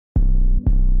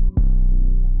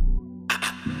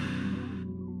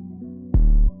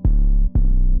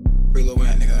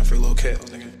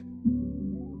nigga.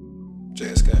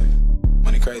 JSK.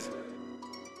 Money crazy.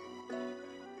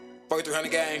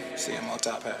 4300 gang. CMO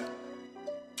top hat.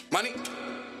 Money.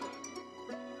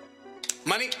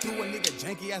 Money. Do a nigga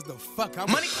janky as the fuck. I'm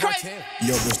Money crazy.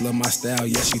 Yo, bitch love my style,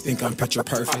 yeah, she think I'm picture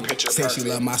perfect. Say she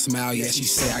love my smile, yeah, she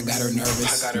say I got her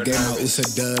nervous. Gave my Usa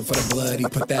dub for the blood, he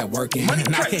put that work in.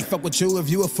 And I can't fuck with you if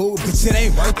you a fool, bitch, it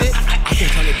ain't worth it. I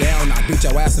can't turn it down, I beat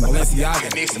your ass in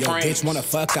Balenciaga. Yo, bitch wanna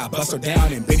fuck, I bust her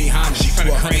down in Benny Honda.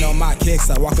 100 on my kicks,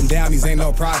 I walk them down, these ain't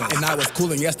no product. And I was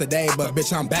cooling yesterday, but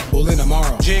bitch, I'm back bulling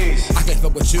tomorrow. Jeez. I can't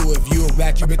fuck with you if you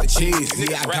back, you bit the cheese.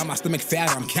 Yeah, I got my stomach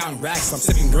fat, I'm counting racks, I'm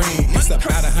sipping green. It's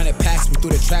about 100 packs, we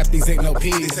through the trap, these ain't no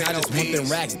peas. I just want them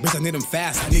racks, bitch, I need them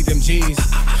fast, I need them G's.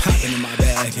 Hopping in my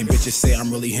bag, and bitches say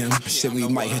I'm really him. Shit, we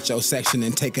might hit your section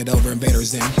and take it over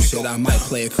Invaders in. Shit, I might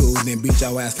play it cool, then beat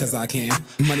your ass cause I can.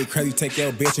 Money crazy, take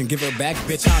your bitch and give her back,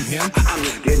 bitch, I'm him. I'm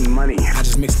just getting money. I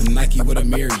just mixed the Nike with a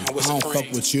Miri. I don't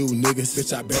fuck with you, niggas,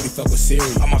 bitch, I barely fuck with Siri.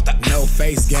 I'm off the No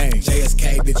face gang,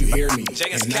 JSK, did you hear me?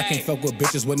 JSK. And I can't fuck with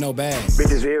bitches with no bag.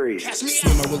 Bitches eerie. Catch me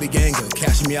See my Willie Ganger,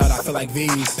 cash me out, I feel like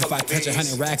V's. If I touch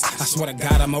 100 racks, I swear to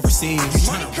God I'm overseas.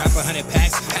 Tryna rap 100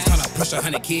 packs, I'm tryna push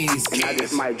 100 keys. And I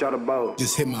just might draw the boat.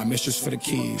 Just hit my mistress for the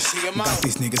keys. See 'em Got out.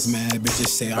 these niggas mad, bitches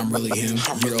say I'm really him.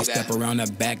 really Euro step around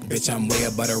the back, bitch, I'm way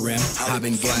above the rim. I've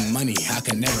been getting money, I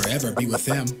can never ever be with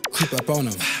him. Creep up on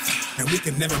him, and we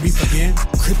can never beef again.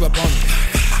 Creep up on him,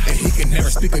 and he can never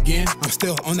speak again. I'm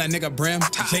still on that nigga brim.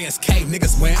 JSK,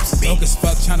 niggas wimps. Broke as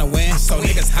fuck tryna win, so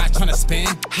niggas hot tryna spin.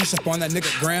 Push up on that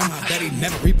nigga gram, I bet he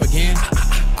never reap again.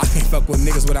 I can't fuck with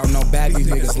niggas without no baddie, these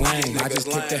niggas lame. I just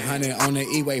kicked 100 on the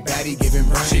E-way, baddie giving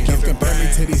brain. Don't compare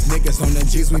me to these niggas on the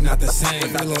G's, we not the same.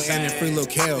 Free little N and free little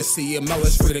Kale, the CMO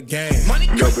is free the game.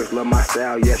 Yo, bitch love my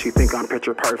style, yeah, she think I'm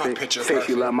picture perfect. Say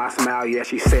she love my smile, yeah,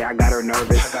 she say I got her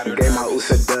nervous. Gave my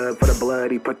Usa dub for the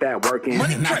blood, he put that work in.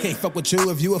 And I can't fuck with you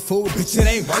if you a fool, bitch, it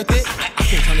ain't worth it. I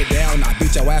can't turn it down, I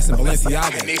beat your ass in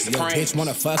Balenciaga. Yo, bitch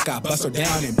wanna fuck, I bust her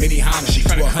down in Benny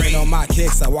Honda. 100 on my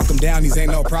kicks, I walk them down, these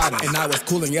ain't no product. And I was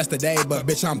cooling yesterday, but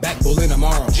bitch, I'm back bulling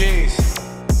tomorrow. Jeez.